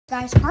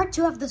Guys, part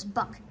 2 of this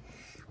book.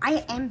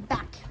 I am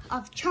back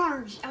of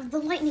charge of the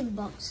lightning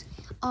bolts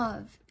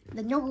of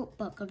the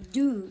Notebook of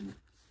Doom.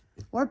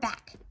 We're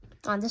back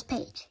on this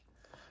page.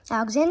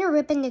 Alexander,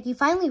 Rip, and Nikki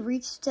finally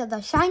reached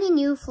the shiny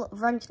new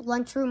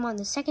lunchroom on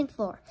the 2nd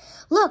floor.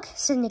 Look,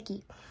 said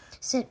Nikki,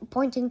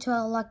 pointing to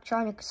an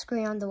electronic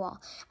screen on the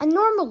wall. A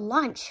normal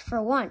lunch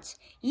for once.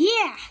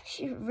 Yeah,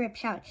 Rip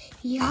shouted.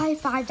 He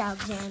high-fived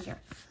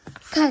Alexander.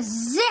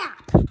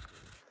 Kazap!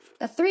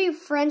 The 3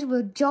 friends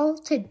were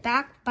jolted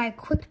back by a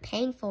quick,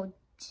 painful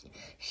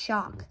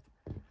shock.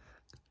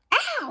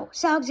 Ow!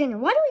 Said Alexander.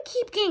 Why do we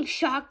keep getting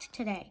shocked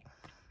today?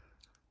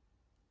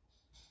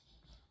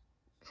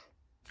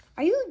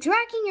 Are you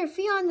dragging your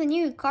feet on the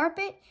new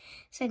carpet?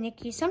 Said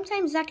Nikki.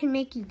 Sometimes that can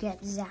make you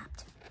get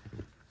zapped.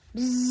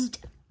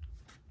 Bzzzt.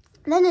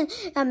 Then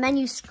a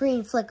menu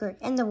screen flickered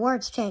and the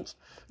words changed.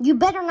 You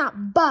better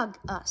not bug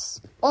us,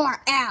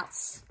 or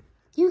else.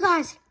 You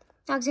guys,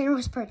 Alexander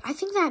whispered, I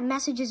think that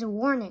message is a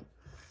warning.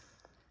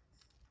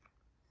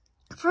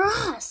 For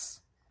us.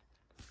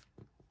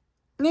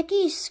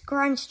 Nikki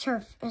scrunched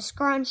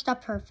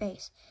up her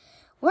face.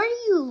 What are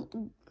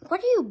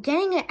you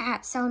getting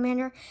at,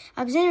 Salamander?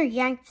 Alexander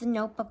yanked the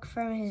notebook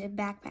from his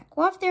backpack.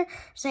 What if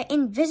there's an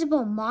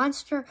invisible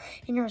monster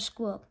in our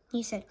school?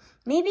 He said.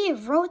 Maybe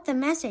it wrote the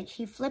message.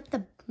 He flipped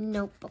the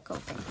notebook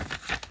open.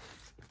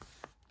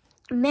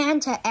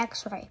 Manta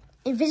X-ray.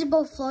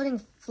 Invisible floating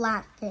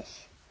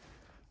flatfish.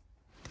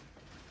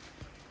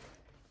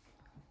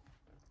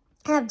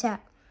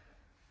 Habitat.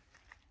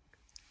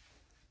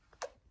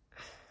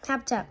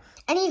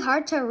 Any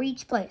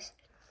hard-to-reach place.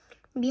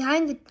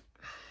 Behind the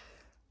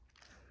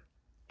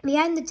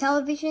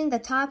television, the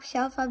top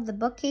shelf of the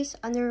bookcase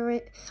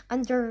under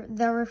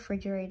the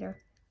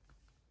refrigerator.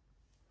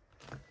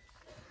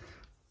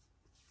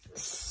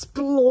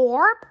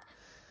 Splorp.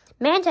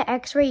 Manta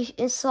X-ray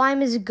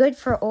slime is good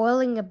for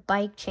oiling a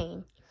bike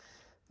chain.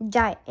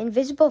 Diet.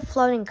 Invisible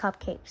floating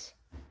cupcakes.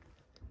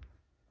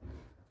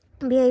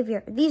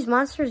 Behavior. These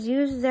monsters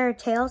use their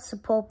tails to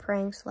pull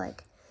pranks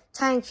like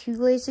tying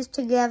shoelaces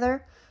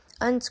together,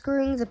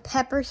 unscrewing the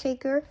pepper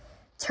shaker,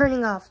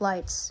 turning off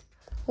lights.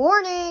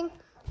 Warning!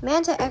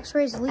 Manta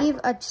X-rays leave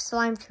a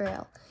slime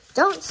trail.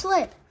 Don't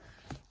slip.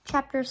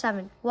 Chapter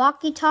 7.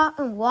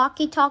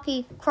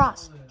 Walkie-talkie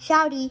cross.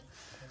 Shouty.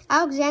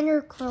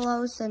 Alexander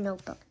closed the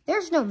notebook.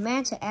 There's no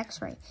Manta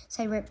X-ray,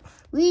 said Rip.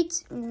 We'd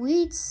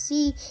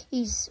see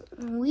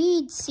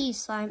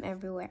slime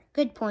everywhere.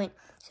 Good point,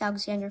 said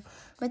Alexander.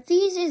 But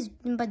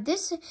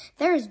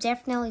there is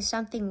definitely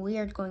something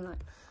weird going on.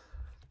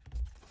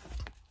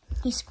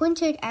 He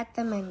squinted at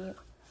the menu.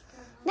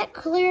 That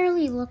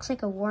clearly looks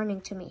like a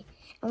warning to me.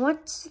 And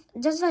what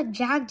does that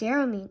jagged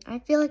arrow mean? I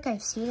feel like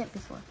I've seen it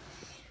before.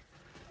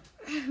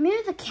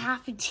 Maybe the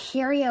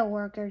cafeteria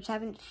workers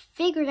haven't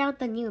figured out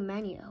the new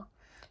menu,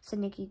 said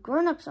Nikki.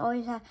 Grown-ups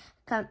always have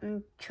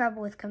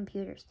trouble with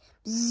computers.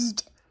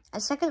 Bzzzt. A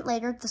second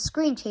later, the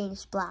screen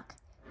changed black.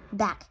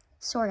 Back,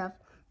 sort of.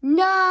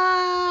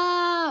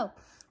 No!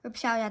 Rip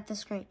shouted at the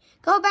screen.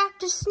 Go back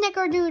to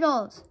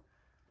Snickerdoodles!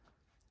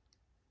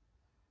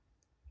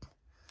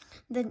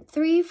 The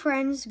 3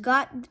 friends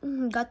got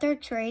their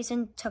trays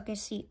and took a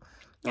seat.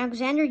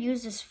 Alexander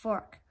used his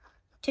fork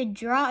to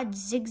draw a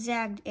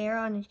zigzagged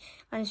arrow on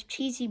his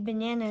cheesy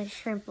banana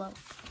shrimp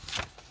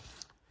loaf.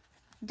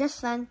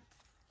 Just then,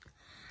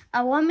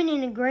 a woman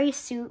in a gray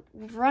suit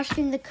rushed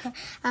in the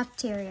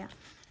cafeteria,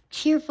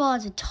 cheerful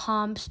as a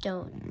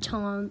tombstone.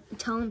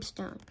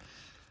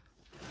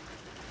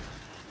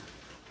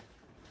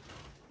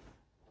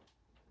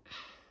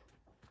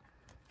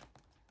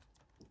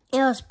 It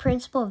was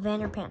Principal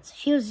Vanderpants.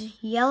 She was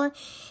yelling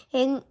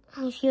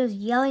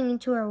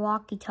into her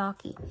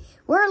walkie-talkie.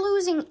 We're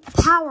losing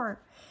power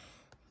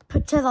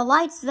to the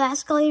lights, the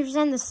escalators,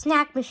 and the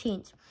snack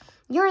machines.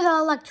 You're the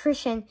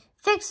electrician.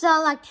 Fix the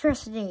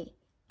electricity.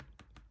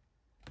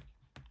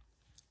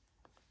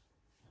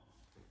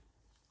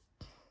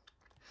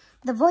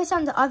 The voice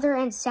on the other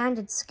end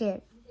sounded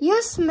scared.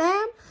 Yes,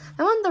 ma'am.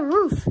 I'm on the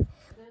roof.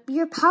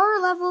 Your power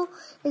level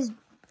is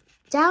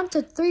down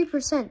to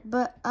 3%,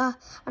 but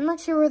I'm not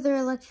sure where the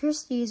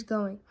electricity is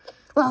going.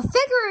 Well,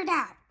 figure it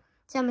out,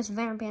 said Miss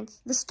Vanderpants.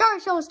 The star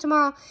show is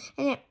tomorrow,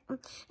 and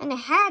it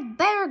had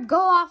better go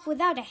off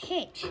without a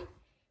hitch.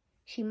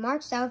 She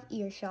marched out of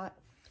earshot.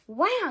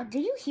 Wow,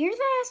 did you hear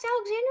that? Asked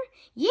Alexander.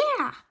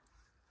 Yeah,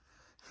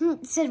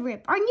 said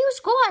Rip. Our new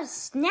school has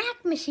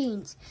snack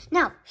machines.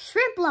 No,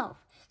 shrimp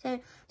loaf,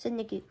 said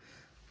Nikki.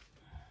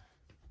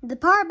 The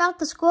part about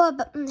the school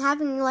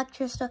having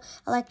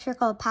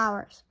electrical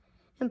powers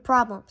and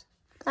problems.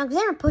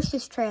 Alexander pushed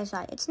his tray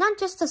aside. It's not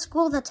just the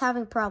school that's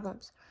having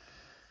problems.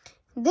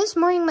 This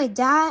morning, my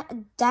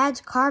dad's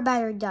car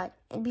battery died.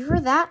 And before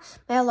that,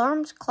 my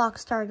alarm clock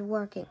started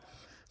working.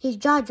 His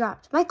jaw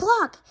dropped. My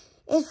clock!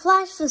 It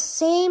flashed the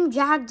same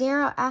jagged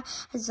arrow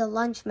as the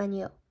lunch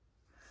menu.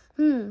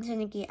 Said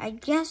Nikki. I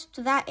guess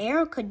that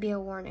arrow could be a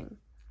warning.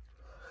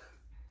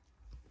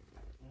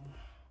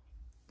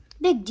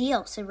 Big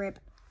deal, said Rip.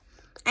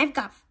 I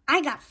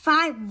got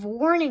 5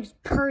 warnings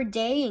per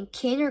day in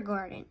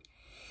kindergarten.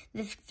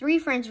 The three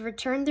friends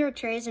returned their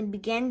trays and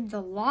began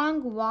the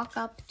long walk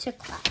up to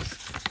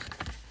class.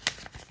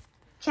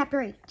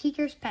 Chapter 8,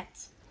 Teacher's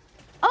Pets.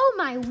 Oh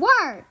my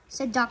word,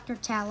 said Dr.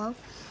 Tallow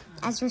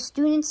as her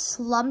students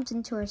slumped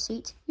into her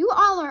seats. You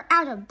all are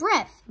out of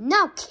breath.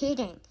 No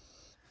kidding,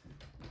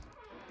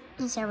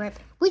 said Rip.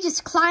 We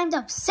just climbed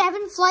up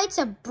 7 flights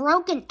of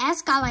broken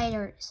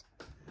escalators.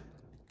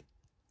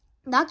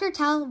 Dr.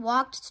 Tallow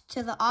walked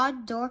to the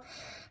odd door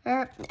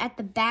at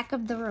the back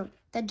of the room.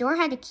 The door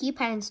had a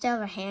keypad instead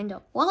of a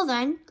handle. Well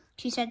then,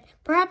 she said,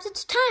 perhaps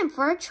it's time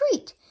for a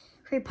treat.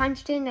 She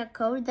punched in a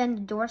code, then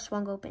the door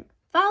swung open.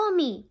 Follow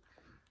me.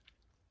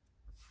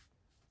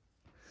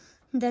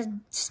 The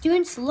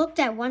students looked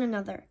at one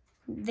another.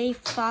 They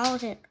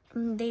followed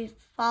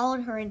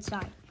her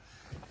inside.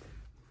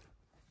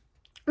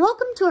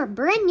 Welcome to our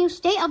brand new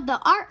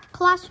state-of-the-art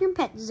classroom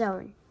pet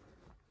zone.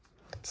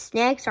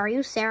 Snakes, are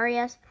you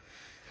serious?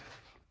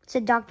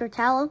 Said Dr.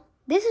 Tallow.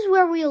 This is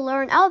where we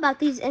learn all about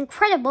these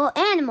incredible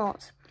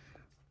animals.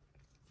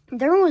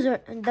 The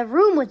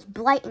room was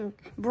bright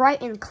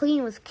and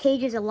clean with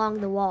cages along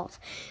the walls.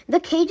 The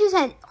cages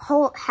had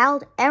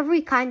held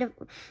every kind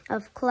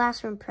of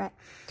classroom pet.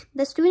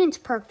 The students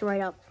perked right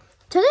up.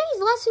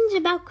 Today's lesson is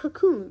about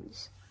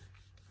cocoons,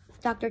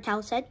 Dr.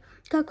 Tallow said.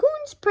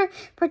 Cocoons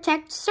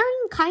protect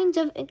certain kinds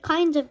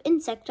of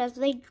insects as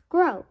they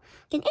grow.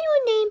 Can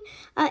anyone name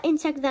an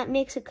insect that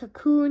makes a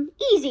cocoon?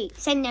 Easy,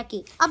 said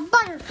Nikki. A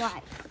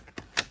butterfly.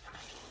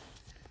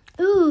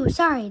 Ooh,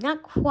 sorry,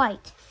 not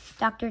quite,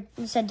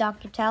 said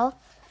Dr. Tallow.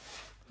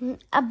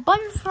 A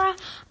butterfly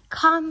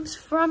comes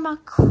from a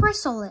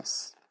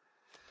chrysalis.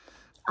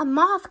 A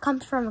moth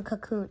comes from a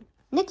cocoon.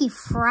 Nikki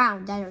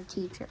frowned at her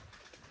teacher.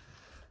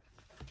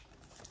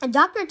 And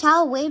Dr.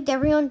 Tallow waved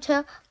everyone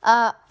to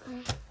a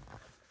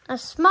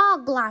small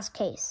glass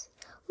case.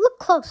 Look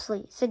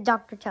closely, said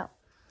Dr. Tallow.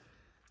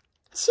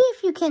 See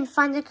if you can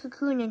find a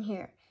cocoon in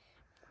here.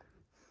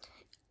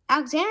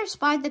 Alexander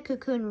spied the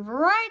cocoon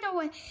right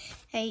away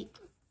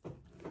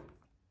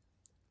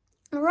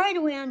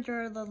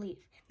under the leaf.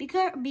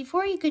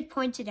 Before he could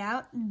point it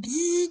out,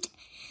 bzzzt,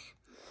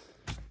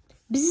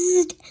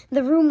 bzzzt,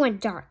 the room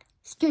went dark.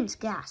 Students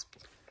gasped.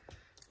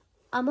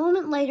 A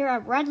moment later, a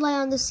red light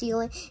on the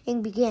ceiling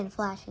began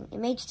flashing. It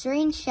made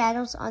strange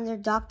shadows under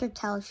Dr.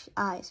 Tallow's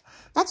eyes.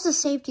 That's the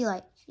safety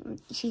light,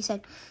 she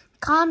said. It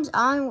comes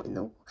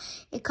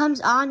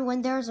on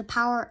when there is a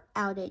power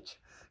outage.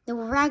 The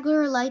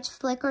regular lights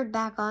flickered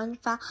back on,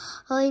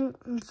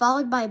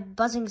 followed by a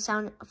buzzing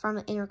sound from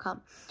the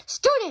intercom.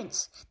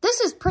 Students,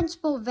 this is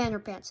Principal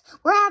Vanderpants.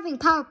 We're having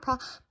power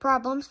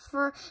problems,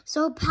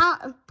 so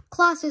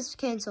class is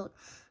canceled.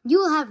 You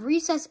will have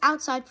recess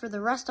outside for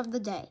the rest of the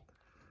day.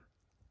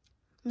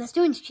 And the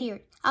students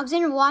cheered.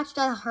 Alexander watched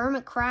a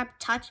hermit crab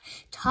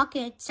tuck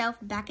itself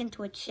back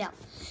into its shell.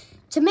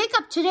 To make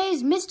up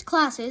today's missed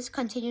classes,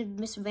 continued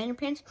Miss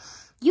Vanderpants,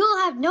 you'll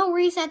have no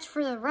recess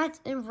for the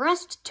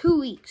rest 2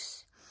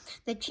 weeks.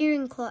 The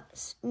cheering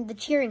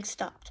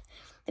stopped.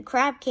 The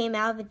crab came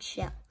out of its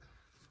shell.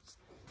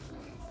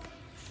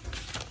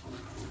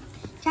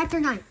 Chapter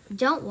 9.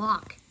 Don't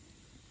walk.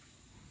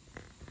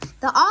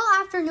 The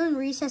all-afternoon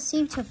recess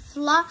seemed to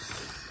fly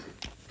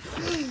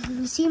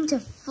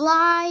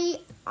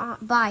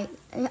by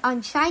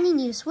on shiny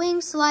new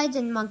swings, slides,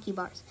 and monkey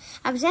bars.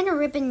 Alexander,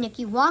 Rip, and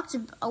Nikki walked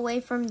away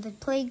from the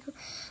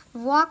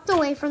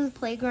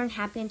playground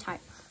happy and tired.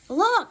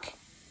 Look,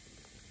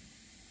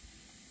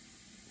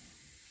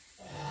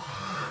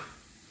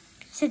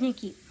 said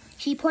Nikki.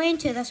 She pointed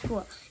to the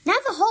school. Now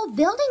the whole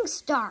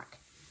building's dark.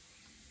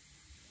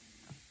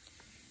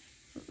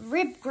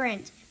 Rip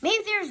grinned.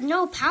 Maybe there's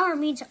no power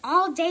means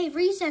all-day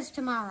recess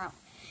tomorrow.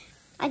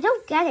 I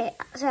don't get it,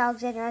 said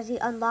Alexander as he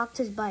unlocked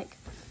his bike.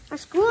 Our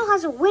school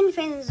has a wind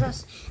fan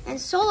and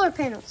solar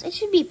panels. It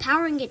should be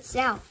powering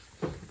itself.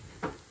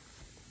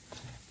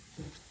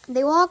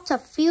 They walked a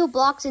few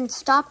blocks and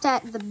stopped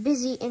at the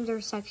busy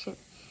intersection.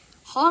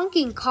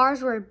 Honking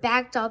cars were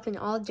backed up in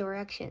all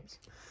directions.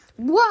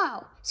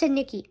 Whoa, said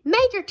Nikki.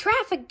 Major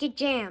traffic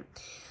jam.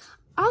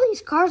 All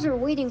these cars are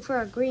waiting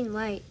for a green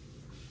light,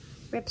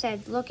 Rip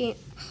said, looking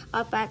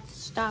up at the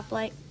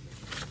stoplight.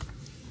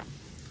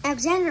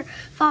 Alexander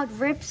followed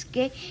Rip's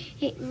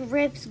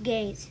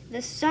gaze.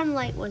 The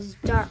sunlight was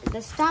dark. The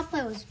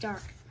stoplight was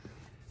dark.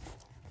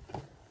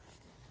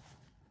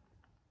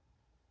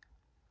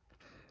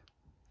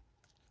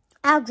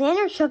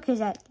 Alexander shook his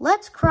head.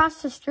 Let's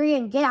cross the street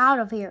and get out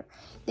of here.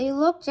 They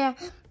looked at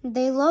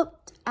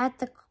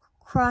the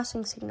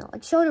crossing signal.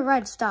 It showed a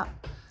red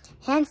stop.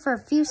 Hand for a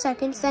few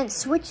seconds, then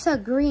switched to a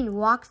green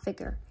walk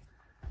figure.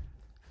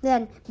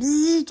 Then,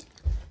 bzzzt,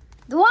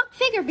 the walk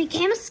figure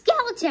became a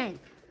skeleton.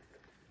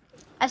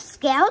 A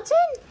skeleton?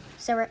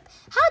 said Rip.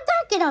 How'd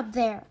that get up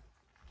there?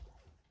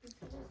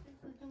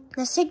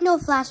 The signal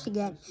flashed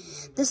again.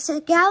 The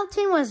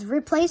skeleton was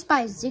replaced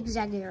by a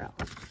zigzag arrow.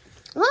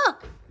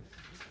 Look,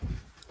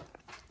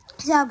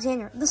 said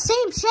Alexander. The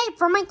same shape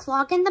for my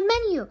clock and the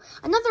menu.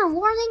 Another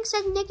warning,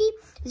 said Nikki.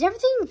 Is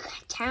everything in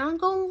town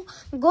going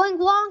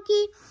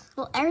wonky?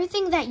 Well,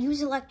 everything that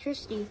uses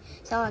electricity,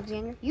 said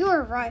Alexander. You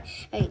are right,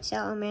 said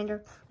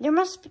Salamander.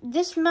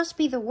 This must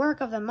be the work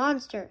of the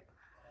monster.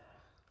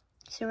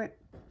 So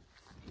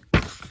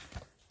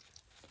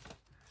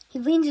he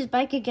leaned his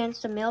bike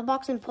against a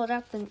mailbox and pulled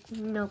out the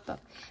notebook.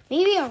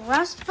 Maybe a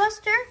rust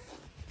buster?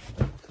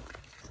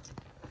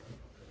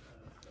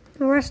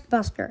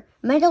 Rustbuster,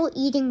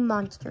 metal-eating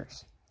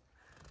monsters.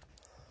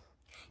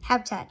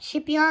 Habitat,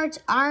 shipyards,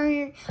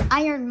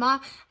 iron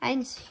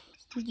mines,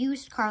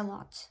 used car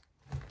lots.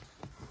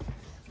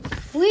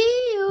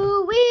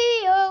 Wee-oo.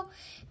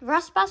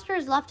 Rustbuster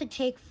is left to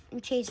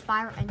chase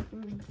fire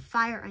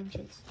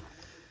engines.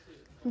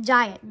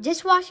 Diet,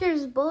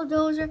 dishwashers,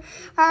 bulldozers,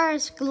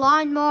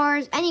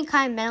 lawnmowers, any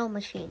kind of metal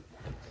machine.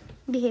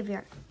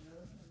 Behavior.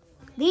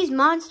 These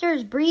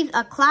monsters breathe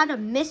a cloud of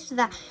mist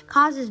that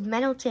causes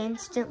metal to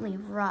instantly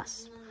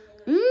rust.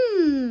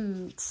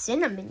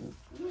 Cinnamon.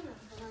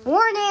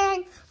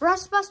 Warning!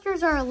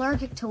 Rustbusters are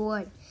allergic to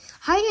wood.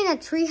 Hide in a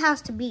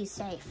treehouse to be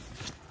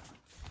safe.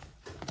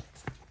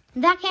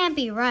 That can't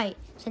be right,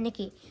 said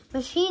Nikki.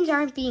 Machines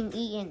aren't being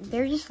eaten.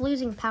 They're just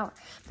losing power.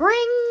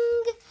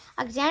 Bring!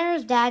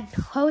 Alexander's dad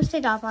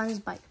posted up on his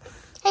bike.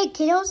 Hey,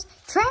 kiddos,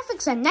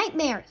 traffic's a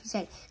nightmare, he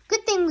said.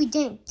 Good thing we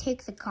didn't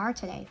take the car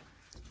today.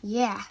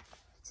 Yeah,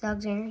 said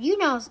Alexander. You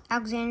know,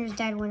 Alexander's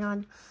dad went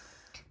on.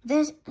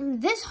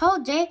 This whole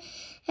day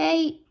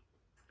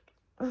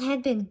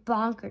had been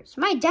bonkers.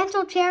 My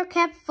dental chair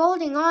kept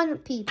folding on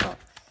people.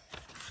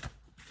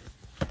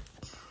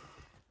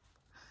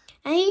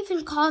 I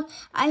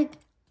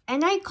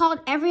called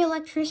every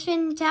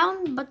electrician in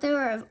town, but they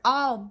were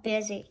all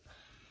busy.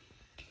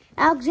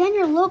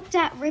 Alexander looked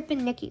at Rip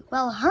and Nikki.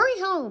 Well, hurry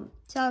home,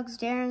 said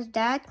Alexander's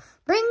dad.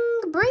 Bring.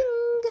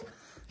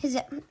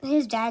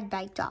 His dad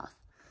biked off.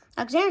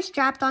 Alexander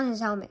strapped on his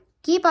helmet.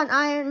 Keep an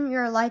eye on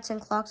your lights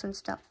and clocks and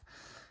stuff,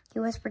 he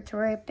whispered to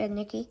Rip and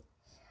Nikki.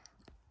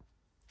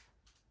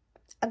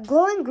 A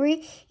glowing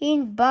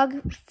green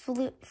bug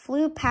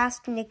flew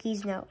past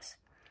Nikki's nose.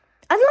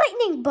 A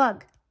lightning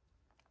bug,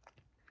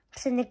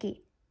 said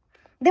Nikki.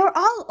 They were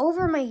all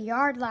over my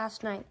yard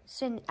last night,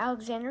 said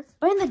Alexander.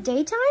 But in the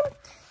daytime?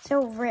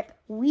 So Rip,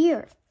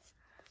 weird.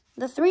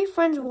 The three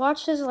friends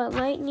watched as the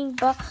lightning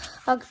bug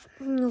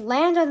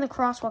land on the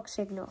crosswalk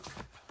signal.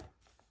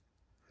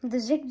 The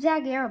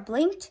zigzag arrow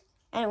blinked,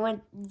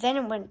 and then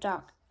it went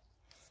dark.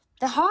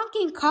 The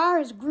honking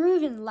cars grew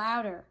even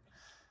louder.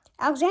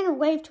 Alexander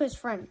waved to his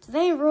friends.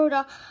 Then he rode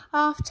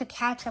off to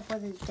catch up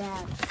with his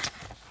dad.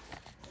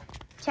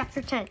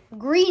 Chapter 10.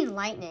 Green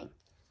Lightning.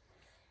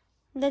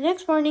 The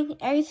next morning,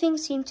 everything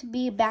seemed to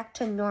be back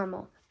to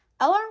normal.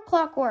 Alarm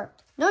clock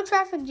worked. No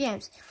traffic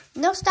jams.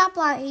 No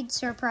stoplight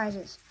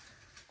surprises.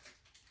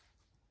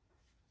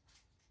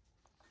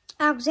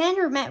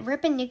 Alexander met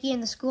Rip and Nikki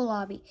in the school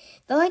lobby.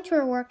 The lights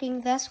were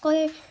working, the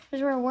escalators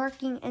were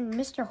working, and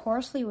Mr.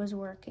 Horsley was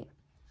working.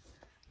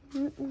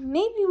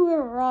 Maybe we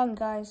were wrong,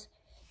 guys,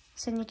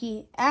 said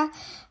Nikki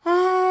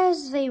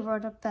as they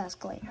rode up the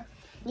escalator.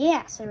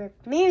 Yeah, said Rip.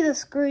 Maybe the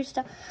screw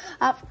stuff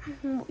up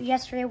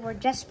yesterday were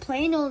just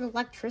plain old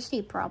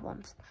electricity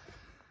problems.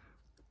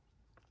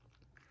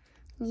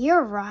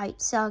 You're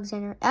right, said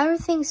Alexander.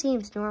 Everything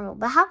seems normal,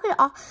 but how could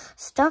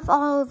stuff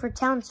all over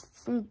town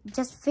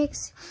just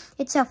fix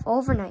itself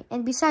overnight?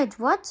 And besides,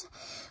 what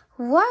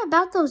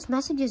about those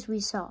messages we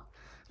saw?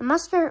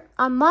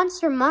 A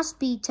monster must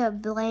be to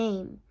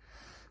blame.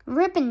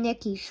 Rip and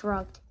Nikki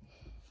shrugged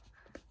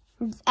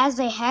as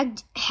they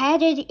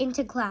headed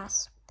into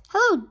class.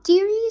 Hello,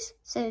 dearies,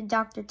 said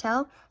Dr.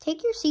 Tell.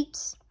 Take your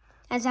seats.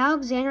 As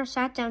Alexander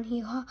sat down,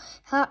 he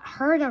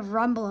heard a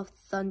rumble of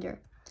thunder.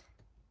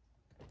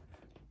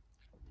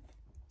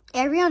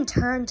 Everyone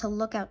turned to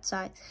look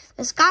outside.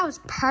 The sky was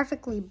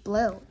perfectly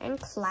blue and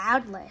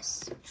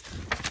cloudless.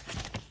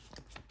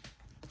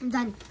 And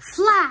then,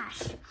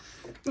 flash!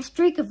 A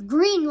streak of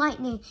green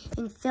lightning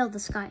filled the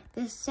sky.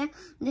 The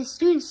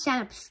students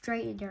sat up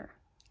straighter.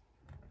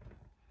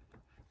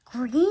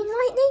 Green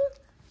lightning?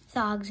 Said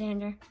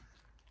Alexander.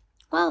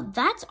 Well,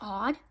 that's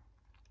odd,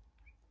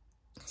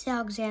 said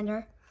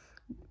Alexander.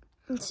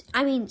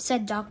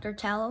 Said Dr.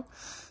 Tallow.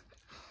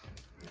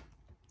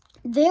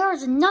 There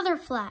was another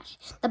flash.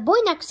 The boy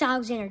next to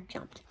Alexander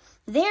jumped.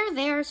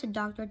 There, said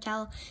Dr.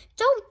 Tallow.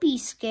 Don't be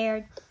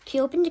scared. She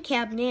opened a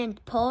cabinet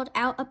and pulled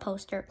out a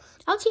poster.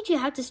 I'll teach you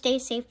how to stay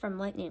safe from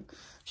lightning.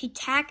 She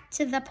tacked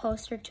the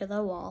poster to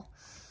the wall.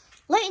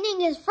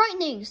 Lightning is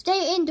frightening.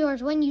 Stay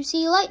indoors when you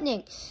see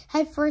lightning.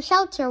 Head for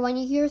shelter when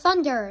you hear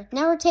thunder.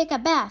 Never take a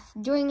bath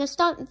during a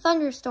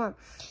thunderstorm.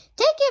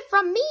 Take it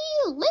from me,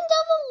 Linda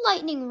the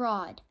Lightning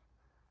Rod.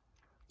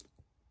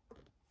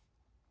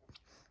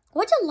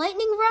 What's a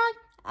lightning rod?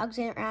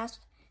 Alexander asked.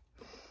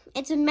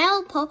 It's a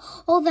metal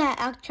pole that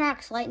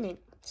attracts lightning,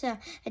 said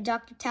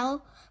Dr.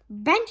 Tallow.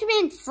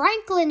 Benjamin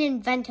Franklin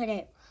invented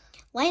it.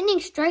 Lightning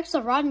strikes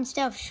the rod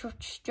instead of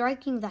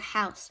striking the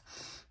house.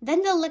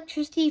 Then the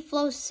electricity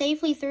flows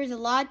safely through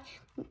the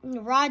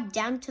rod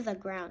down to the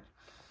ground.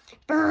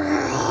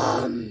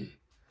 Brum!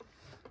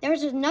 There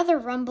was another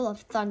rumble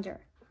of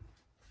thunder,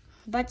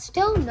 but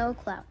still no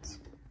clouds.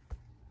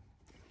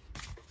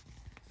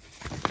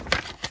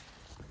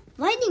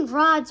 Lightning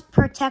rods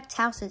protect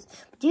houses.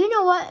 Do you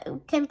know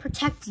what can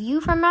protect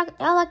you from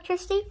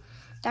electricity?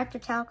 Dr.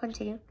 Tao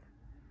continued.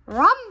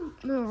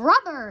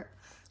 Rubber.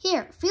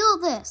 Here, feel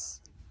this.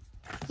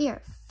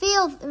 Here,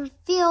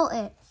 feel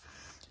it.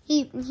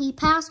 He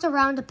passed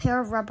around a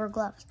pair of rubber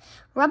gloves.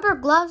 Rubber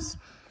blocks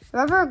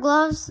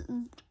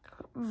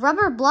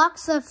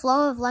the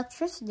flow of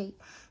electricity.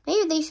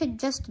 Maybe they should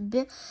just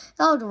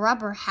build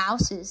rubber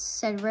houses,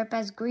 said Rip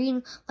as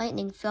green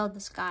lightning filled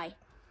the sky.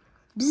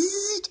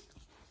 Bzzzt!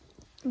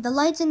 The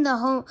lights in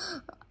the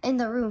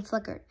room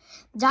flickered.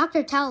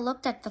 Dr. Tao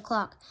looked at the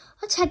clock.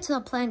 Let's head to the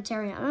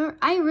planetarium.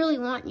 I really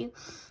want you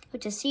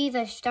to see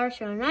the star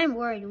show, and I'm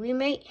worried we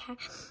may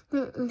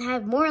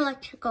have more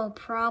electrical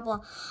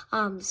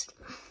problems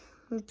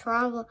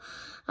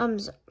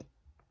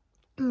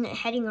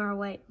heading our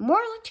way.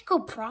 More electrical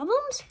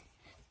problems?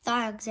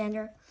 Thought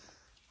Alexander.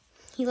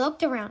 He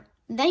looked around.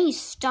 Then he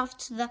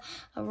stuffed the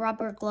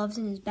rubber gloves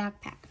in his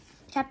backpack.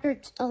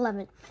 Chapter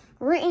 11.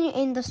 Written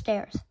in the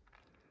stairs.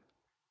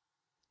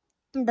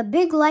 The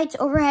big lights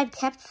overhead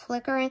kept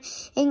flickering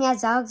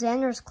as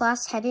Alexander's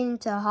class headed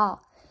into the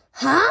hall.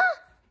 Huh?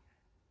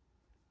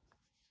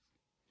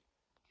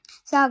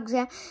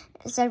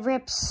 Said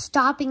Rip,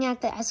 stopping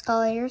at the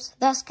escalators.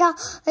 The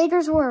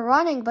escalators were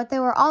running, but they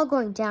were all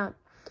going down.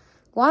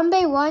 One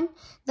by one,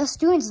 the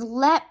students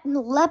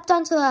leapt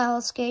onto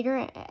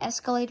the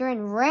escalator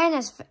and ran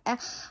as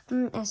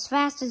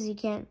fast as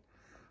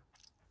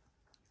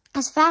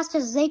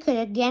they could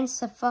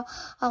against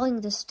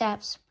falling the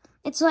steps.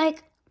 It's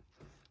like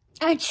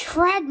a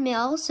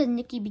treadmill, said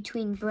Nikki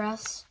between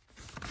breaths.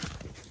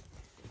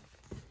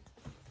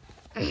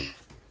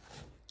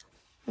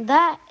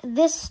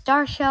 This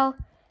star show,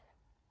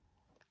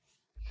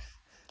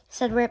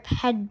 said Rip,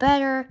 had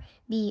better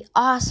be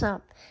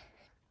awesome.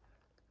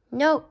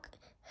 No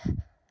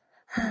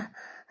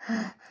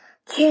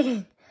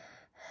kidding,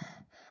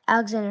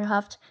 Alexander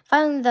huffed.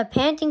 Finally, the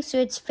panting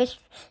students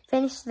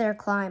finished their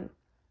climb.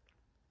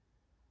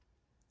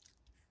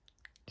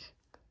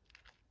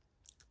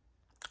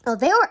 Oh,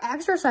 they were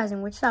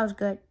exercising, which sounds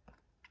good.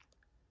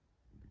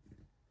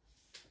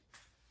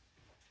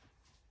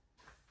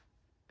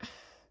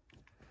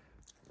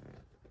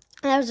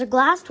 There was a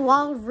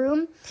glass-walled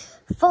room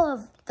full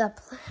of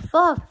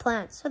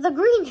plants. The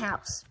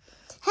greenhouse.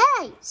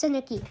 Hey, said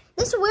Nikki,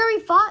 this is where we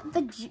fought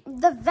the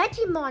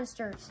veggie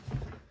monsters.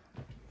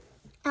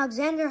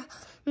 Alexander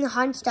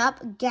hunched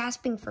up,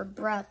 gasping for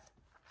breath.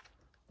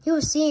 He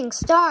was seeing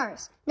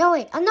stars. No,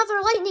 wait,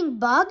 another lightning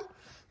bug.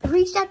 He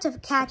reached out to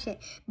catch it.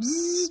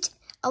 Bzzzt,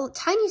 a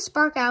tiny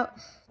spark out,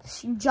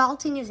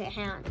 jolting his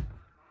hand.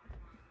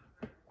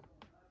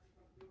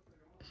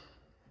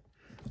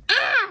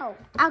 Ow!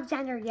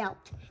 Alexander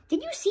yelped.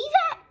 Did you see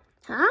that?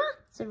 Huh?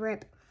 Said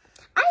Rip.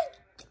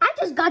 I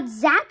just got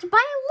zapped by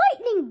a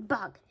lightning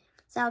bug,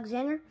 said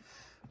Alexander.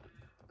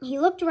 He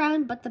looked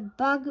around, but the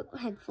bug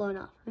had flown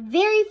off.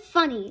 Very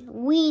funny,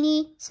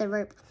 weenie, said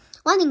Rip.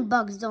 Lightning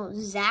bugs don't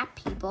zap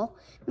people.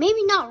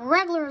 Maybe not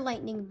regular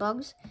lightning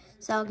bugs,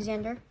 said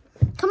Alexander.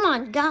 Come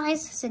on,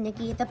 guys, said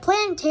Nikki. The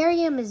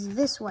planetarium is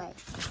this way.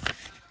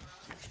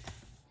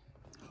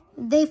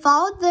 They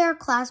followed their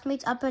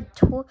classmates up a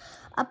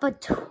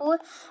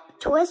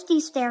twisty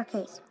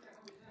staircase.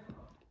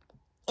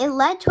 It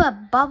led to a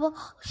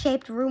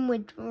bubble-shaped room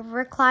with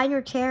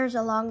recliner chairs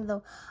along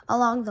the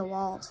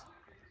walls.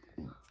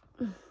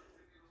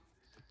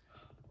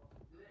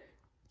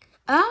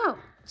 Oh,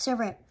 said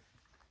Rip.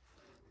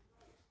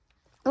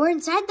 We're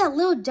inside that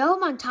little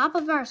dome on top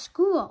of our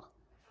school.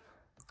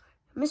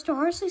 Mr.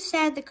 Horsley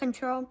sat at the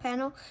control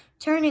panel,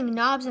 turning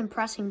knobs and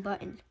pressing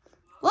buttons.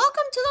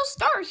 Welcome to the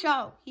Star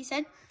Show, he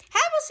said.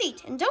 Have a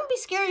seat, and don't be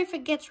scared if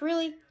it gets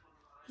really...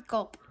 He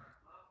gulped.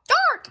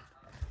 Dark!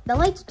 The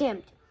lights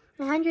dimmed,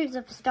 and hundreds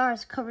of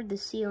stars covered the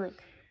ceiling.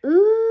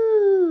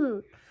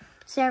 Ooh,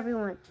 said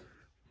everyone.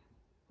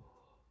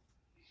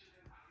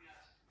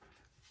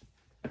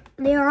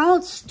 They were all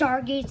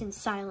stargazed in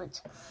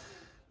silence.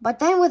 But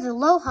then with a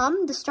low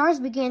hum, the stars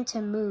began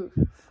to move.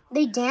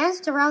 They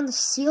danced around the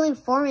ceiling,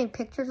 forming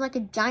pictures like a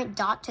giant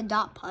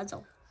dot-to-dot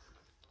puzzle.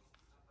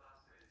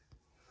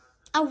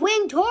 A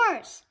winged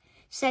horse,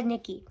 said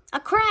Nikki. A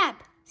crab,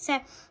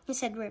 said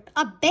Rip.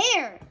 A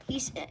bear,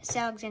 said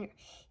Alexander.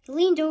 He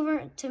leaned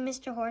over to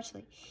Mr.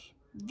 Horsley.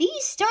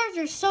 These stars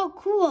are so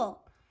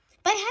cool,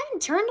 but I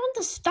haven't turned on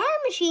the star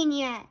machine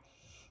yet,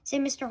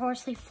 said Mr.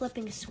 Horsley,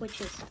 flipping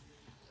switches.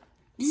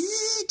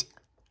 Bzzzt!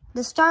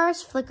 The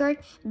stars flickered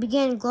and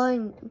began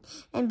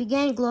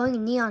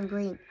glowing neon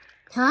green.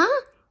 Huh?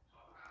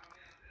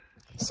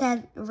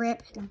 Said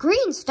Rip.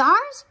 Green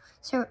stars?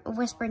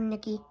 Whispered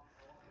Nikki.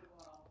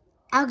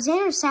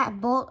 Alexander sat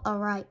bolt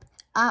upright.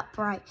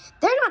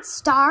 They're not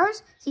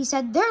stars, he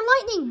said. They're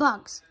lightning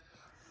bugs.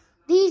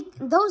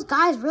 Those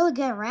guys really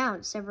get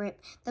around, said Rip.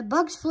 The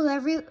bugs flew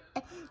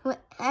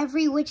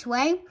every which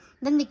way.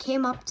 Then they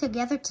came up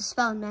together to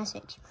spell a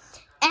message.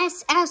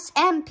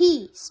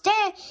 SSMP,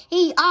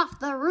 stay off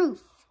the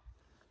roof.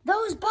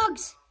 Those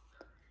bugs,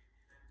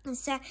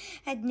 said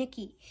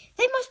Nikki.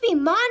 They must be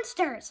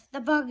monsters. The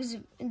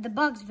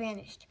bugs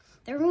vanished.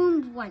 The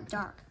room went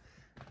dark.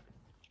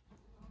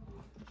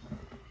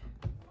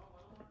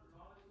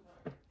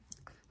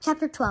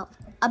 Chapter 12.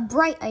 A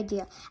bright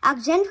idea.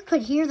 Alexander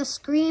could hear the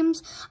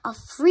screams of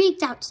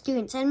freaked out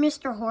students and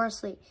Mr.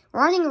 Horsley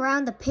running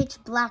around the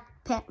pitch black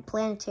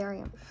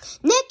planetarium.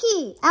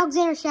 Nikki!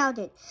 Alexander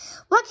shouted.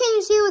 What can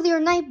you see with your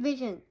night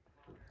vision?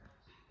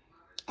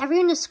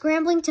 Everyone is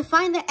scrambling to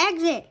find the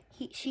exit,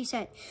 she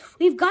said.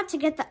 We've got to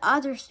get the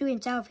other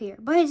students out of here,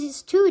 but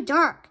it's too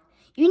dark.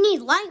 You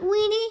need light,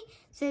 Weenie?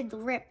 Said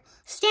Rip.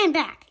 Stand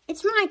back.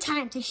 It's my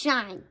time to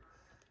shine.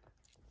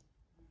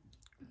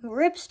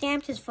 Rip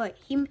stamped his foot.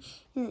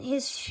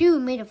 His shoe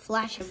made a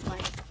flash of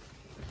light.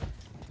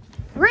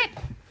 Rip!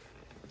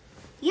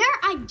 You're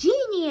a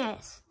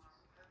genius!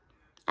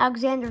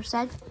 Alexander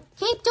said.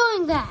 Keep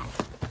doing that.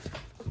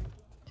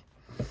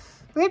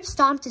 Rip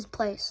stomped his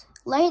place.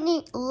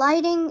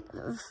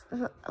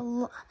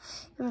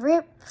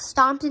 Rip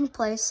stomped in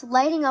place,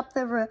 lighting up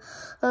the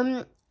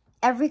room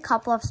every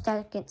couple of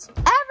seconds.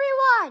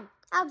 Everyone!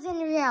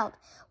 Alexander yelled.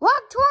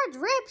 Walk towards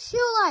Rip's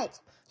shoe light.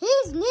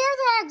 He's near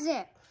the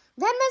exit.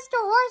 Then Mr.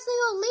 Horsley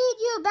will lead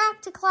you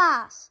back to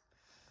class.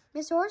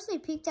 Mr. Horsley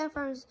peeked out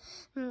from his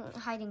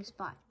hiding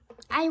spot.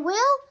 I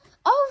will?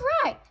 All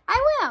right, I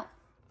will.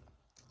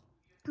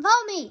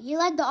 Follow me. He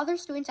led the other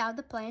students out of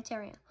the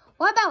planetarium.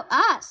 What about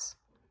us?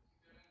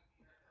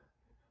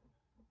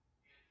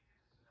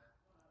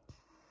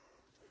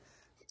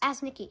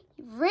 Asked Nikki.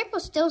 Rip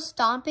was still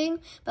stomping,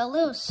 but a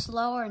little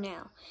slower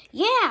now.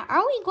 Yeah,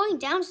 are we going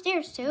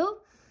downstairs too?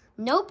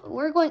 Nope,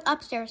 we're going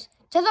upstairs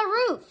to the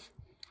roof.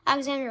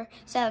 Alexander.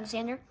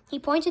 He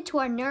pointed to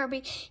a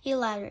nervy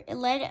ladder. It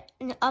led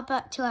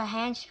up to a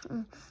hatch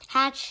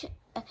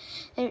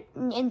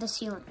in the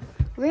ceiling.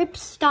 Rip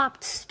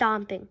stopped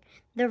stomping.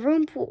 The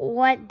room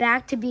went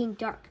back to being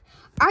dark.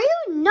 Are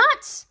you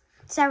nuts?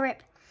 Said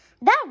Rip.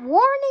 That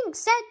warning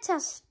said to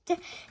stay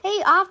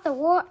off the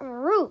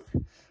roof.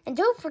 And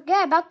don't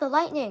forget about the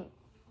lightning.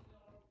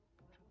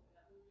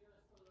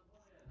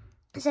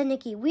 Said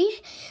Nikki.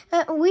 We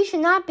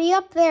should not be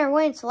up there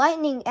when it's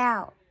lightning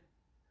out.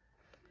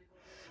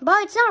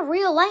 But it's not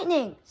real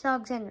lightning, said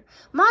Alexander.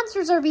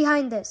 Monsters are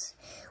behind this.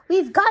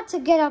 We've got to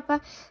get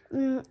up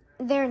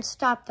there and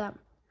stop them.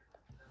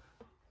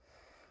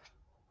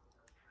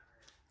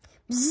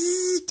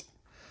 Bzzzt.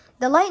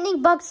 The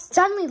lightning bugs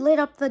suddenly lit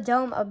up the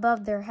dome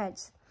above their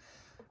heads.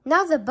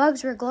 Now the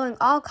bugs were glowing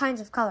all kinds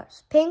of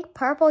colors. Pink,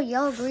 purple,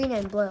 yellow, green,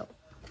 and blue.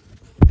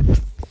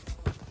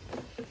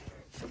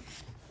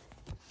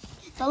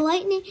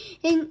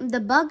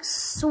 The bugs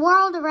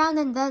swirled around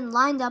and then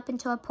lined up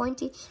into a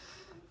pointy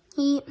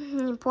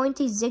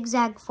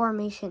zigzag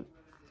formation.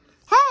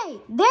 Hey,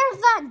 there's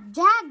that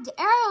jagged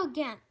arrow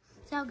again,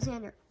 said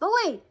Alexander. But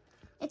wait,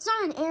 it's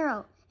not an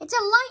arrow. It's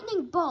a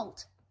lightning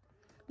bolt.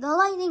 The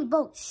lightning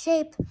bolt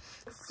shape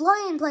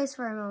floated in place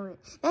for a moment.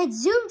 Then it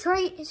zoomed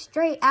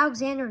straight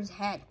Alexander's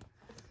head.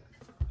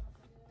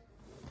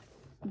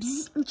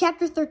 Bzzzt,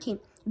 Chapter 13.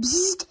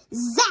 Bzzzt,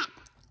 zap!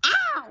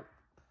 Ow!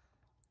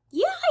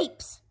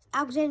 Yipes!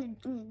 Alexander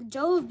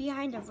dove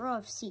behind a row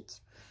of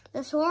seats.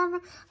 The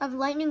swarm of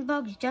lightning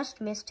bugs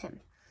just missed him.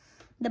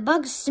 The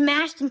bugs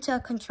smashed into a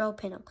control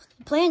panel.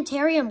 The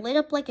planetarium lit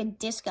up like a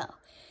disco.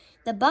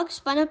 The bug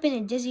spun up in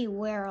a dizzy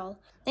whirl.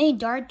 Then he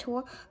darted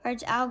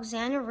towards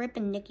Alexander, Rip,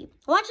 and Nikki.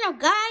 Watch out,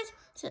 guys!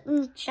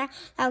 Shouted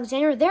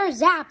Alexander. Their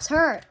Zap's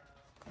hurt.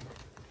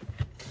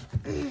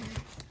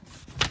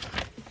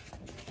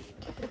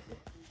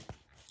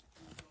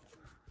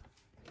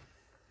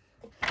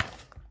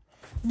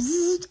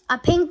 Bzzzt, a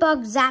pink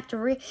bug zapped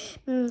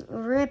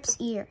Rip's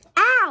ear.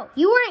 Ow!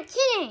 You weren't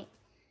kidding!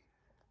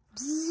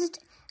 Bzzzt,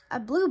 a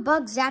blue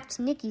bug zapped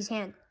Nikki's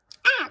hand.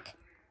 Ack!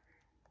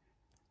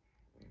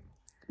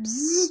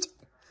 Bzzzt,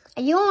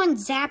 a yellow one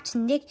zapped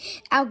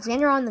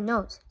Alexander on the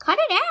nose. Cut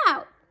it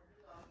out!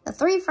 The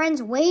three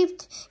friends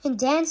waved and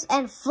danced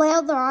and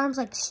flailed their arms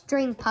like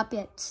string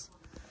puppets.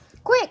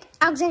 Quick!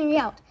 Alexander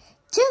yelled.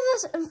 To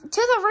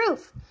the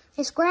roof!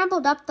 They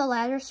scrambled up the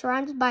ladder,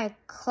 surrounded by a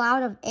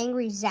cloud of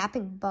angry,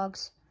 zapping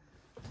bugs.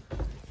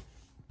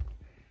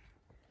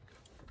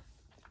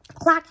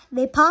 Clack!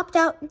 They popped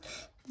out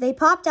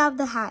of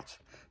the hatch.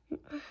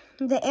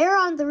 The air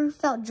on the roof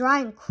felt dry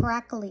and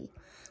crackly.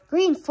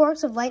 Green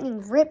forks of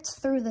lightning ripped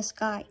through the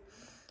sky.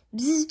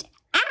 Bzzzt!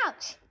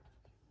 Ouch!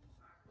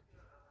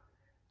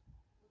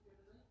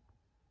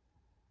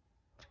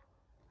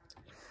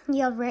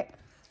 Yelled Rip.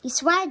 He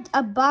swagged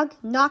a bug,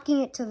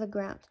 knocking it to the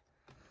ground.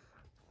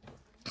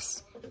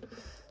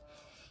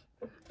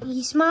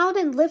 He smiled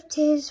and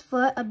lifted his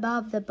foot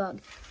above the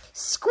bug.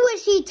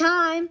 Squishy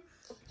time,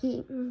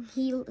 he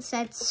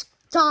said,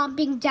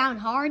 stomping down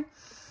hard.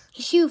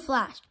 His shoe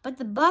flashed, but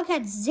the bug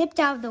had zipped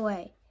out of the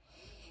way.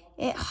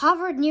 It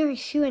hovered near his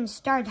shoe and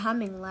started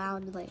humming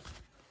loudly.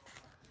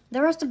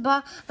 The rest of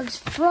the bugs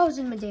froze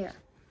in midair.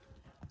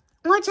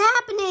 What's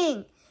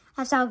happening?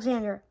 Asked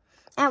Alexander.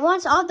 At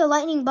once, all the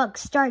lightning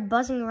bugs started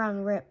buzzing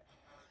around Rip.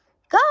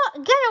 Go,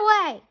 get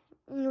away!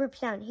 Rip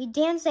sound. He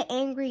danced an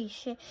angry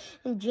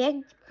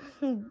jig.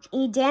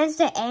 He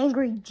danced an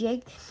angry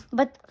jig,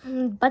 but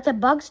the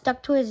bugs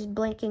stuck to his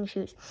blinking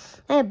shoes.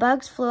 And the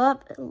bugs flew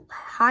up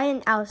high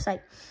and out of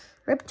sight.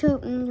 Rip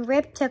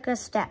took a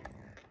step.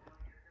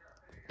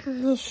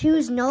 His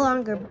shoes no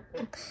longer.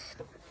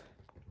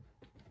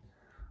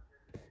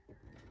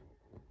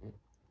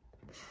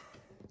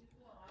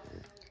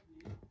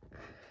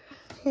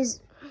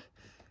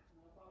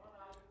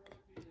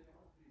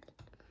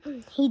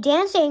 He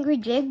danced an angry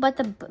jig, but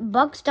the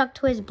bug stuck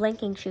to his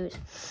blinking shoes.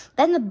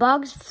 Then the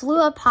bugs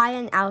flew up high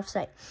and out of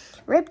sight.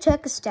 Rip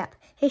took a step.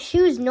 His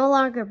shoes no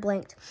longer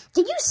blinked.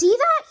 Did you see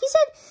that? He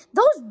said,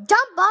 those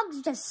dumb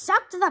bugs just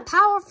sucked the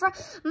power from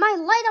my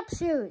light-up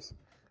shoes.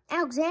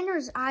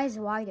 Alexander's eyes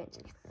widened.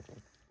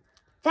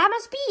 That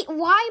must be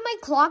why my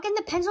clock and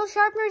the pencil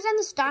sharpeners and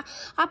the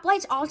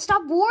stoplights all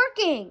stopped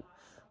working.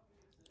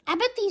 I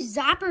bet these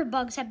zapper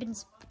bugs have been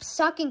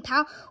sucking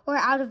power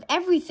out of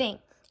everything.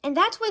 And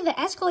that's why the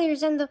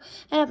escalators and the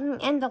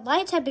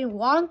lights have been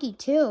wonky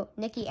too,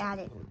 Nikki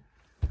added.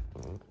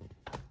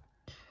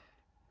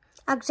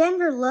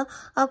 Alexander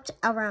looked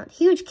around.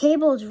 Huge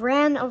cables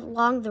ran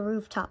along the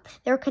rooftop.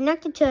 They were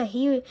connected to a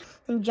huge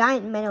and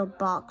giant metal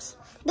box.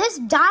 This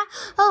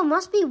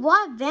must be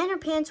what Miss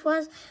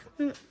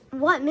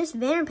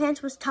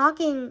Vanderpants was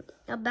talking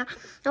about.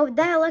 Oh,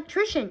 that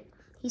electrician,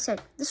 he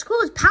said. The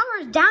school's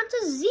power is down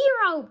to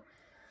 0.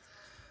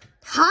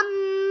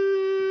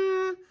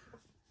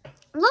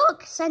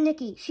 Look, said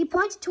Nikki. She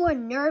pointed to a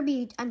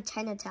nearby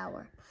antenna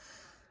tower.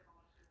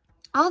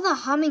 All the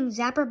humming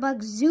zapper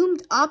bugs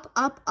zoomed up.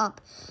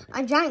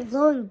 A giant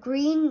glowing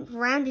green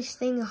roundish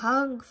thing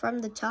hung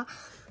from the top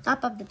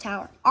of the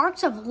tower.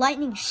 Arcs of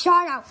lightning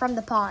shot out from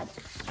the pod.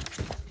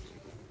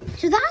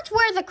 So that's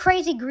where the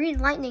crazy green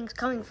lightning's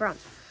coming from,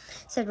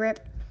 said Rip.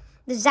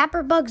 The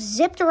zapper bugs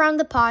zipped around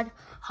the pod,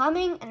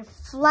 humming and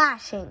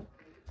flashing.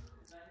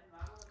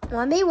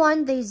 One by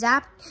one, they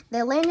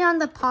landed on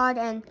the pod,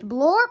 and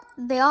blorp,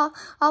 they all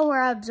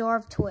were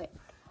absorbed to it.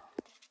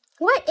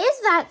 What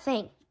is that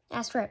thing?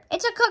 Asked Rip.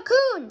 It's a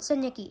cocoon, said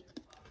Nikki.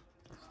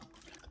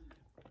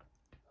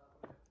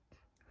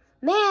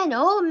 Man,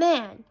 oh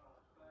man,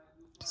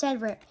 said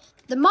Rip.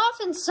 The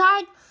moth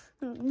inside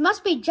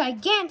must be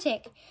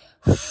gigantic.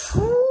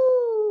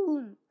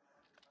 Whew.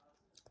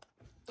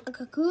 A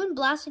cocoon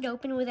blasted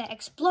open with an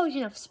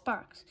explosion of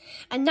sparks.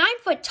 A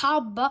 9-foot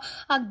tall bug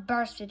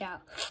bursted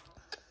out.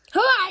 Who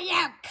are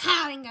you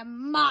calling a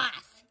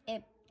moth?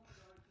 It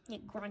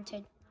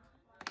grunted.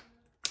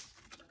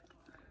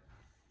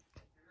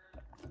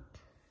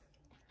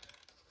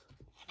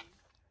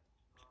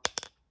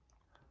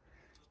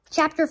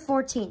 Chapter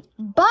 14.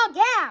 Bug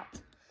out!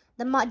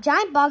 The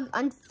giant bug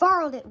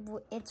unfurled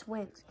its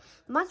wings.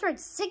 The monster had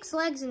 6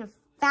 legs and a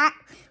fat,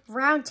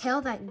 round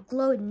tail that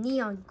glowed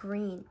neon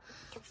green.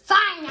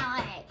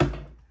 Finally!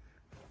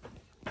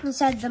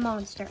 Said the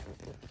monster.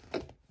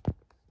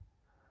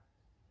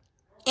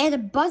 And a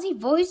buzzy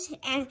voice,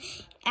 and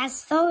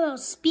as though it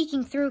was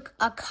speaking through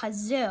a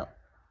kazoo.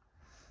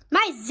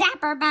 My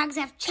zapper bugs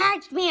have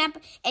charged me up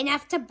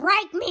enough to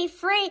break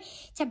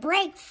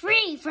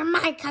free from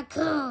my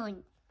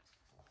cocoon.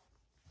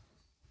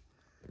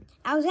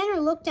 Alexander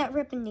looked at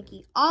Rip and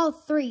Nikki. All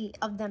 3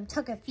 of them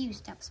took a few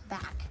steps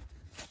back.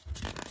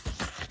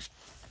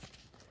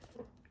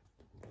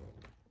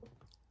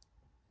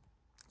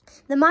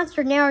 The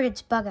monster narrowed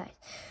its bug eyes.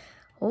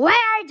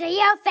 Where do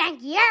you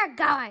think you're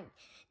going?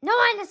 No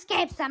one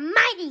escapes the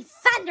mighty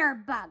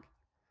Thunderbug.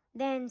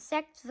 Then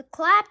Insect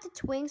clapped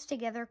its wings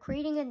together,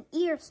 creating an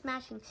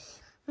ear-smashing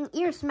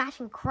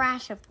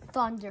crash of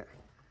thunder.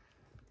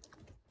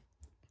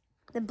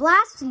 The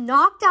blast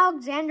knocked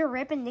Alexander,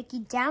 Rip, and Nikki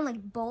down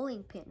like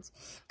bowling pins.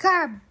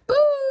 Kaboom!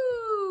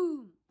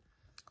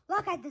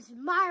 Look at this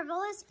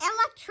marvelous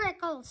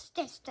electrical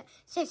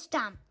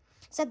system,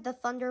 said the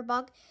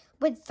Thunderbug.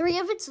 With 3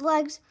 of its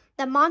legs,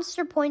 the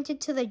monster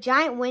pointed to the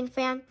giant wind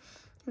fan,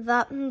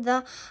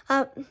 the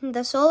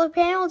solar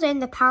panels, and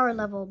the power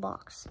level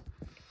box.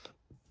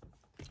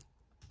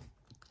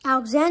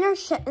 Alexander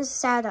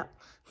sat up.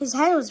 His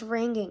head was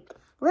ringing.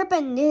 Rip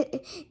and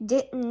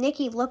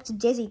Nikki looked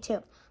dizzy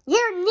too.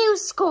 Your new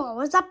school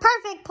was the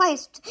perfect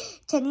place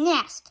to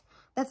nest,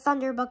 the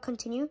Thunderbug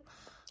continued.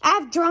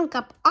 I've drunk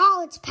up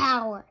all its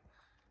power.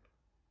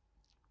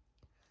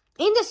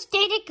 In the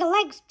static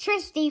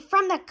electricity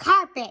from the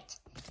carpet.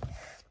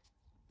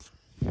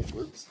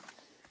 Oops.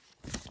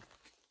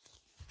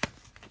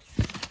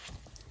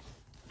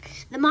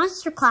 The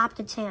monster clapped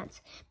its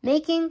hands,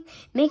 making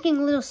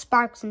little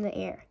sparks in the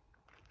air.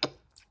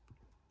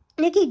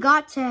 Nikki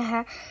got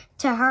to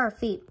her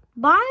feet.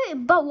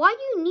 But why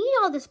do you need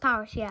all this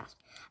power, she asked.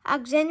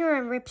 Alexander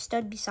and Rip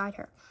stood beside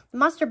her. The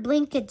monster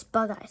blinked its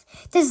bug eyes.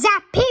 To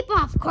zap people,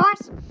 of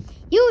course.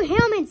 You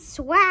humans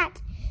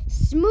swat,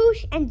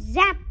 smoosh, and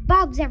zap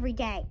bugs every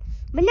day.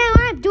 But now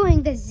I'm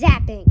doing the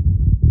zapping.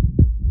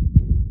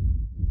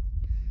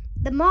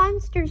 The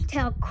monster's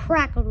tail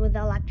crackled with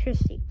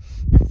electricity.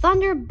 The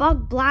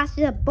Thunderbug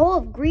blasted a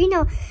bolt of green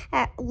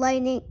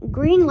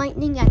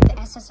lightning at the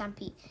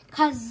SSMP.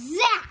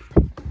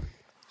 Kazap!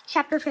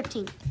 Chapter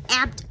 15.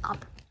 Amped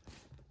Up.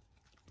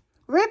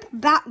 Rip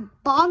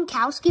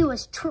Bonkowski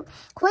was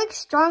quick,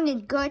 strong,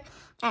 and good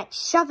at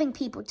shoving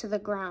people to the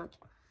ground.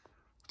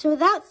 So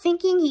without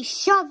thinking, he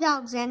shoved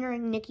Alexander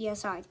and Nikki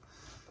aside.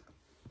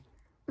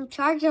 A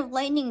charge of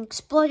lightning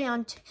exploded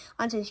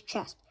onto his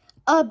chest.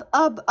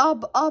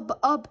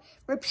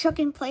 Rip shook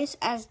in place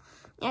as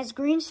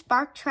green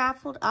spark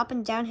traveled up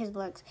and down his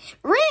legs.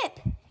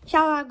 Rip!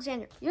 Shouted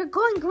Alexander. You're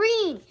going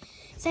green,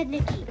 said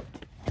Nikki.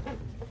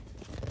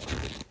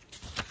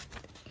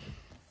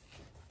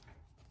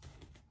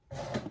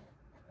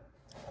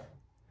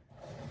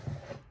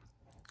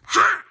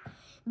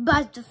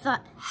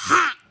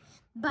 Ha!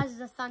 Buzzed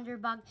the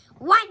Thunderbug.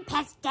 1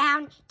 pass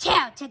down, 2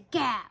 to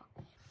go.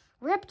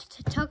 Rip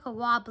took a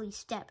wobbly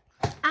step.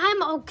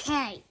 I'm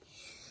okay.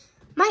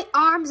 My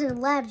arms and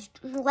legs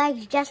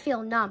just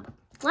feel numb,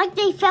 like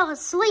they fell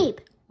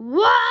asleep.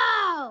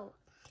 Whoa!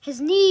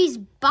 His knees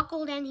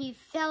buckled and he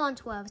fell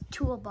onto a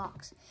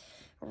toolbox.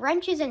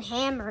 Wrenches and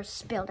hammers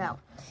spilled out.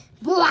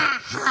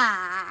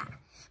 Bwaha!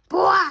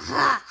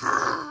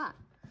 Bwaha!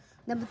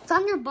 The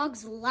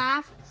Thunderbug's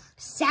laugh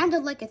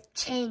sounded like a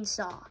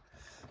chainsaw.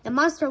 The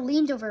monster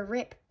leaned over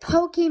Rip,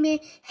 poking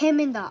him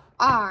in the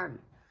arm.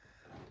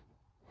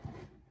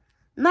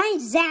 My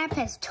zap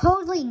has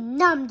totally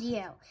numbed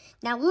you.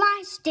 Now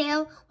lie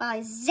still while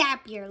I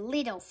zap your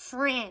little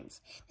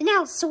friends. Then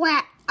I'll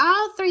swat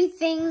all three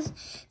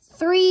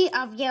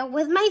of you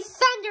with my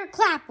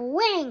thunderclap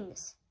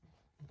wings.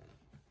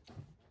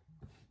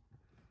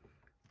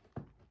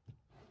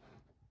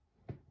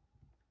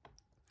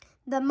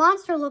 The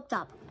monster looked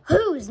up.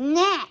 Who's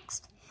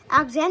next?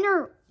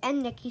 Alexander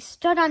and Nikki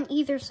stood on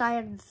either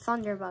side of the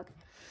Thunderbug.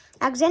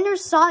 Alexander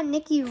saw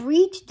Nikki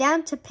reach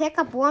down to pick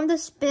up one of the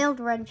spilled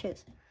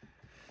wrenches.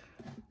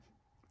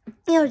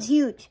 It was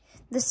huge,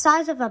 the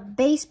size of a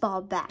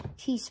baseball bat.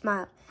 He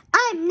smiled.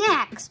 I'm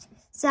next,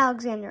 said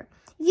Alexander.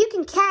 If you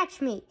can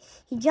catch me.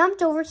 He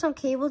jumped over some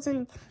cables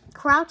and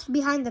crouched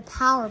behind the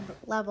power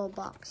level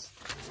box.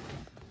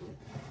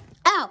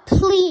 Oh,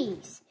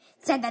 please,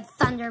 said the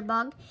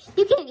Thunderbug.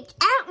 You can't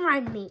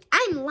outrun me.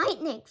 I'm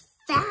lightning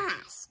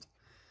fast.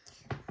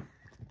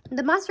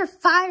 The monster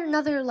fired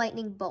another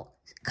lightning bolt.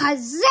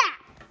 Kazap!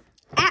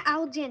 At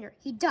Alexander,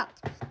 he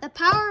ducked.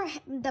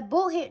 The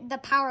bolt hit the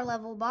power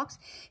level box,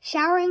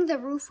 showering the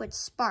roof with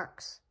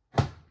sparks.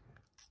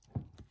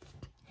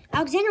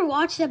 Alexander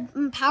watched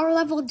the power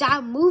level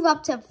dial move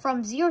up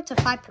from 0 to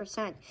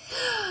 5%.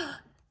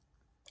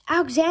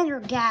 Alexander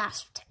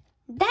gasped.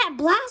 That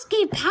blast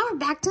gave power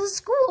back to the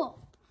school.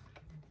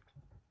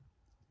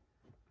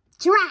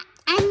 Drat,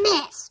 I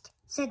missed,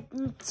 said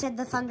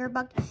the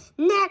Thunderbug.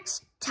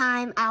 Next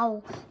time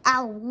I'll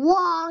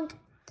wonk.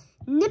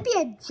 Nippy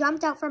had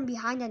jumped out from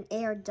behind an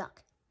air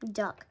duct.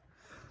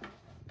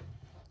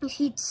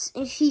 He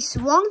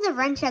swung the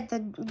wrench at the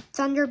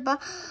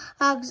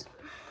Thunderbug's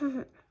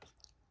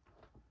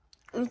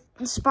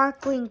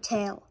sparkling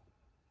tail.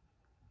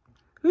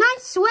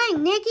 Nice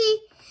swing,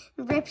 Nicky!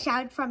 Rip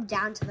shouted from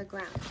down to the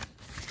ground.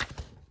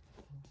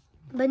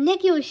 But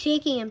Nicky was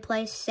shaking in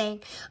place,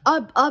 saying,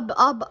 Ub.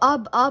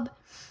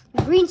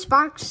 Green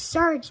sparks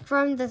surged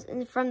from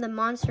the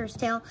monster's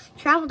tail,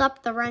 traveled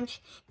up the wrench,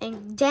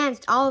 and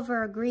danced all over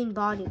her green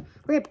body.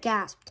 Rip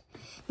gasped.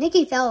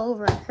 Nicky fell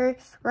over. Her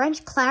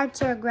wrench clattered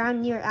to the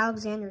ground near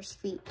Alexander's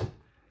feet.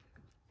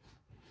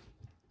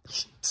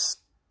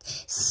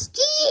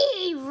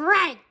 Steve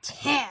right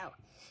too,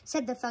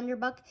 said the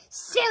Thunderbug.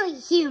 Silly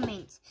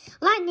humans.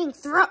 Lightning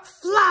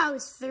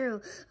flows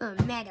through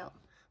metal.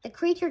 The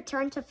creature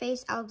turned to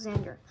face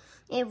Alexander.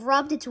 It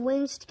rubbed its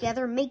wings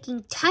together,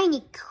 making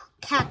tiny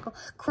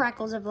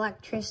crackles of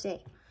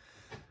electricity.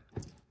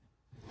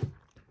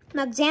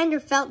 Alexander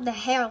felt the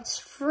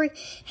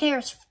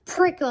hairs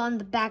prickle on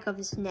the back of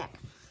his neck.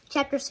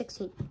 Chapter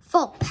 16.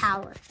 Full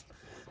power.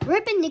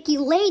 Rip and Nicky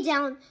lay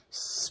down,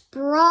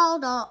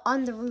 sprawled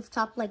on the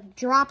rooftop like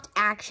dropped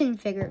action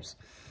figures.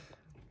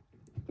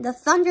 The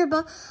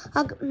Thunderbug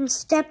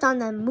stepped on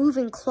them,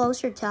 moving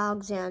closer to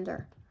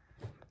Alexander.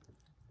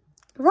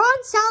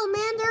 Run,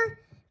 Salamander!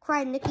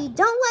 Cried Nicky.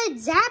 Don't let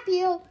it zap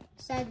you,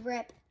 said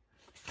Rip.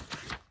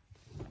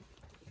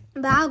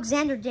 But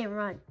Alexander didn't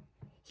run.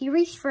 He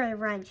reached for the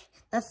wrench.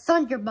 The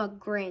Thunderbug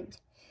grinned.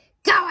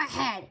 Go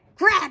ahead,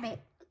 grab it,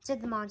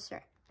 said the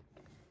monster.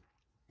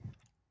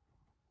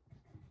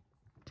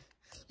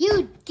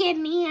 You'd be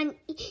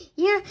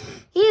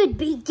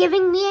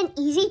giving me an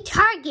easy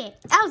target.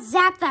 I'll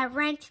zap that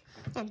wrench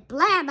and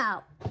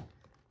blammo.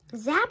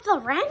 Zap the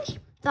wrench?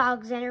 Thought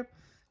Alexander.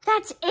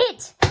 That's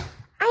it.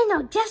 I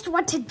know just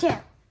what to do.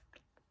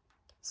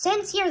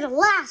 Since you're the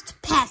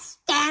last pest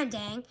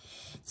standing,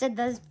 said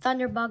the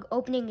Thunderbug,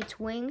 opening its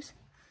wings,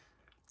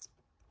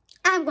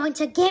 I'm going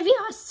to give you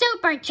a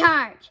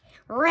supercharge.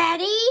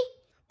 Ready?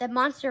 The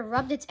monster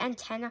rubbed its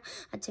antennae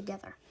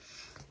together.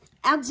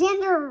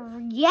 Alexander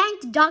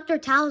yanked Dr.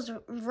 Tao's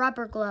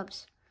rubber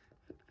gloves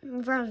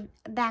from his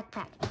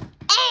backpack.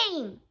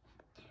 Aim!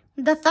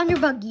 The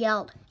Thunderbug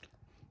yelled.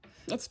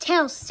 Its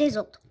tail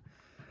sizzled.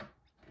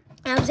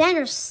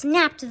 Alexander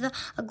snapped the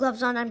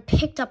gloves on and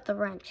picked up the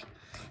wrench.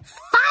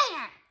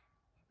 Fire!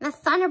 The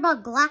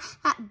Thunderbug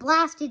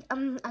blasted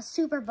a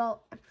super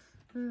bolt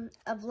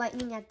of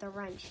lightning at the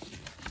wrench.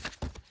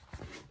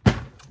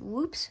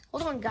 Whoops.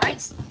 Hold on,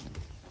 guys.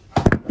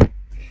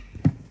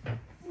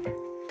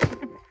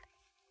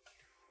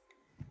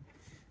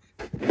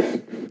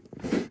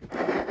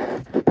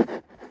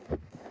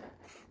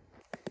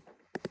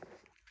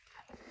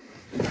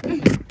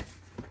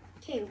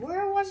 Okay,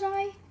 where was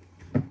I?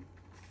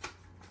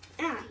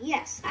 Ah,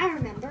 yes, I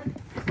remember.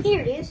 Here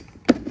it is.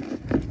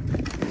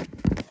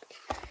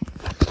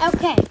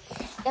 Okay,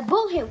 the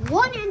bolt hit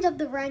one end of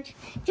the wrench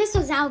just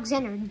as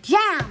Alexander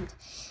jammed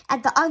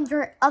at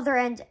the other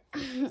end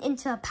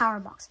into a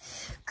power box.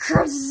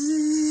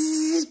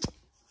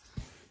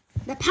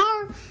 The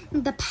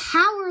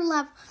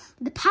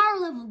power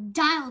level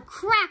dial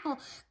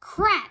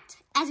cracked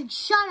as it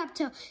shot up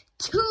to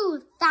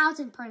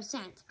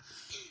 2,000%.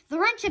 The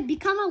wrench had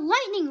become a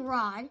lightning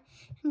rod,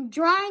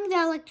 drawing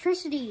the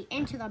electricity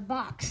into the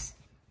box.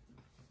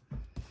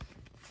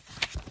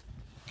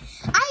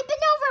 I've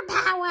been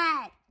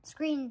overpowered!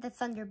 Screamed the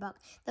Thunderbug.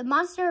 The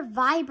monster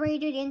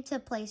vibrated into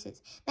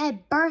places. Then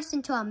it burst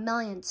into a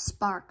million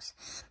sparks.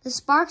 The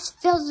sparks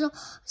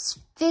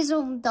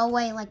fizzled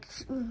away like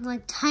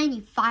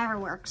tiny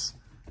fireworks.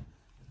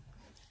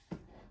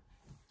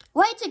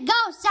 Way to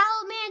go,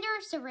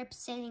 Salamander, said Rip,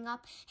 standing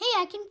up. Hey,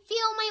 I can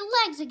feel my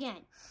legs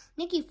again.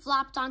 Nikki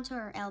flopped onto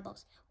her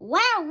elbows.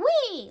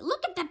 Wowee!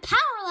 Look at the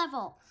power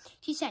level,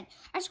 she said.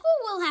 Our school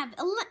will have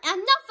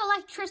enough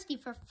electricity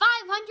for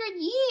 500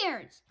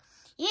 years.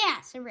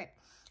 Yeah, said Rip.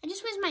 I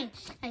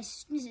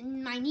just wish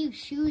my new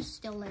shoes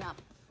still lit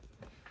up.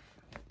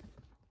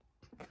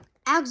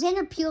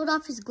 Alexander peeled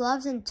off his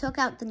gloves and took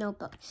out the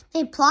notebook.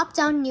 Then he plopped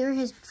down near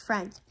his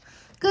friend.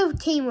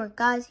 Good teamwork,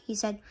 guys, he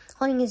said,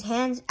 holding his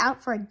hands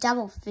out for a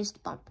double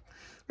fist bump.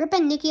 Rip,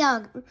 Nikki,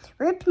 and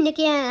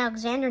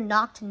Alexander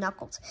knocked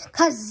knuckles.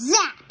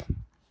 Kazap!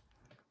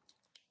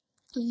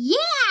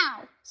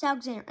 Yeah! said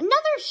Alexander.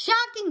 Another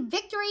shocking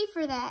victory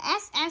for the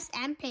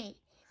SSMP.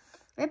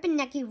 Rip and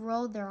Nikki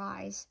rolled their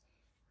eyes.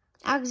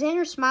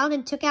 Alexander smiled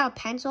and took out a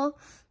pencil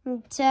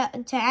to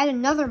add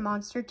another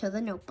monster to the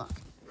notebook.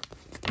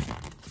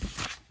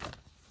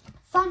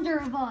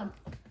 Thunderbug.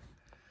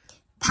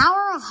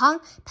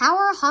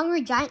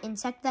 Power-hungry giant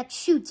insect that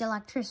shoots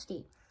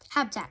electricity.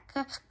 Habitat.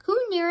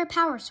 Cocoon near a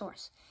power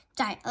source.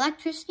 Diet.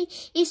 Electricity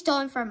is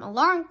stolen from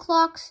alarm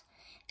clocks,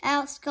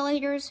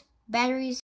 escalators, batteries,